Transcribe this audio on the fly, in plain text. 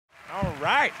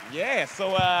right, yeah.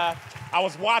 So I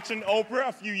was watching Oprah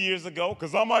a few years ago,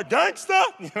 because I'm a gangster.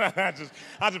 I'm just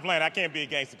playing. I can't be a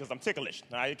gangster because I'm ticklish.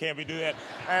 You can't do that.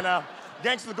 And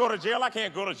gangsters go to jail. I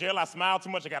can't go to jail. I smile too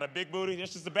much. I got a big booty.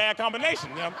 It's just a bad combination.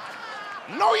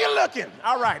 You know you're looking.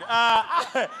 All right.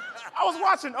 I was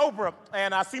watching Oprah,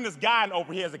 and I seen this guy in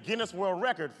Oprah. He has a Guinness World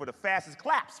Record for the fastest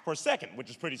claps per second, which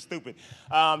is pretty stupid.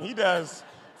 He does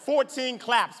 14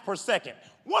 claps per second.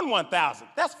 1/1000.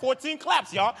 That's 14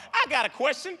 claps, y'all. I got a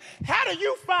question. How do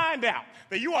you find out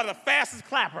that you are the fastest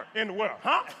clapper in the world,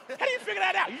 huh? How do you figure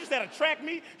that out? You just had to track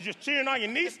me? You just cheering on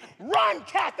your niece? Run,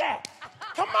 Cather!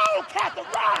 Come on, Cather,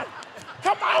 run!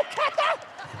 Come on, Cather!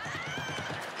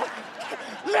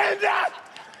 Linda!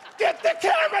 Get the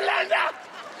camera, Linda!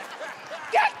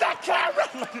 Get the camera!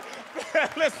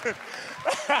 Listen.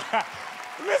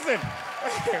 Listen.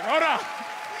 Hold on.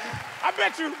 I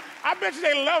bet you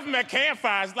they love them at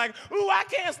campfires. It's like, ooh, I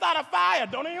can't start a fire.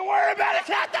 Don't even worry about it,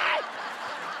 Cathy!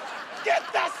 Get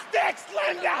the sticks,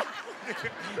 Linda!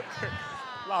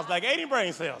 Lost like 80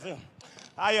 brain cells. You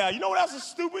know what else is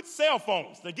stupid? Cell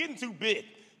phones. They're getting too big.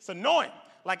 It's annoying.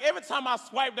 Like, every time I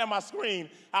swipe down my screen,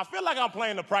 I feel like I'm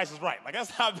playing The Price is Right. Like,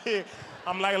 that's how big.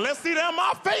 I'm like, let's see that on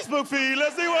my Facebook feed.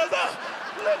 Let's see what's up.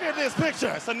 Look at this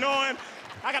picture. It's annoying.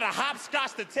 I got to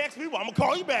hopscotch to text people. I'm going to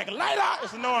call you back later.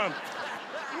 It's annoying.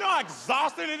 You know how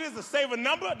exhausting it is to save a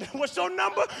number? What's your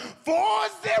number?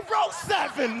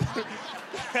 407.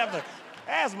 Have an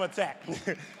asthma attack.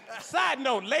 Side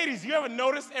note, ladies, you ever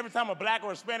notice every time a black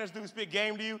or a Spanish dude spit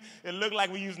game to you, it look like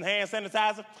we're using hand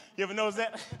sanitizer? You ever notice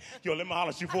that? Yo, let me holler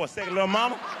at you for a second, little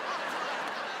mama.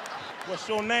 What's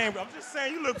your name? I'm just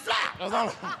saying you look fly. That's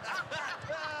all.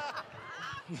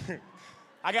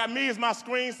 I got me as my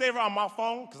screensaver on my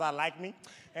phone, because I like me.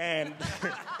 And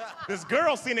this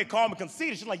girl seen it, called me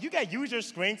conceited. She's like, you got to use your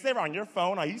screensaver on your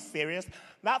phone? Are you serious?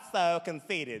 Not so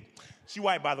conceited. She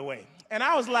white, by the way. And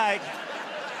I was like,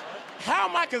 how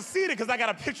am I conceited? Because I got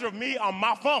a picture of me on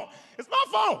my phone. It's my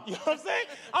phone, you know what I'm saying?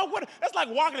 That's like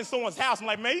walking in someone's house. I'm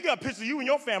like, man, you got a picture of you and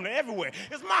your family everywhere.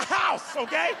 It's my house,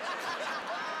 okay?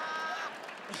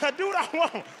 I do what I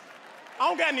want. I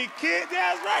don't got any kids.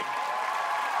 Yeah, that's right.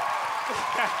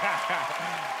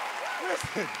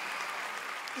 Listen.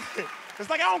 It's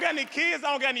like I don't got any kids, I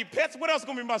don't got any pets. What else is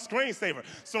gonna be my screensaver?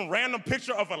 Some random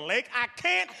picture of a lake? I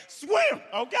can't swim,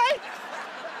 okay?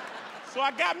 So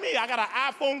I got me. I got an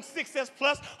iPhone 6S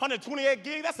Plus, 128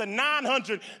 gig. That's a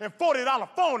 $940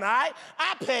 phone, all right?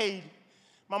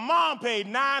 My mom paid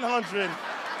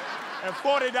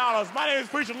 $940. My name is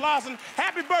Preacher Lawson.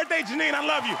 Happy birthday, Janine. I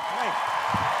love you. Hey.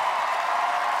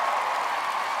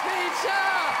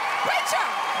 Preacher!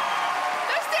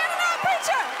 They're standing up,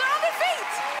 Preacher! They're on their feet!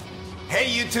 Hey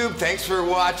YouTube, thanks for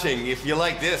watching. If you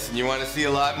like this and you want to see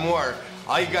a lot more,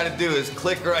 all you gotta do is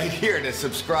click right here to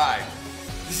subscribe.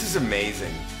 This is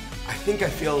amazing. I think I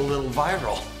feel a little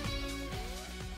viral.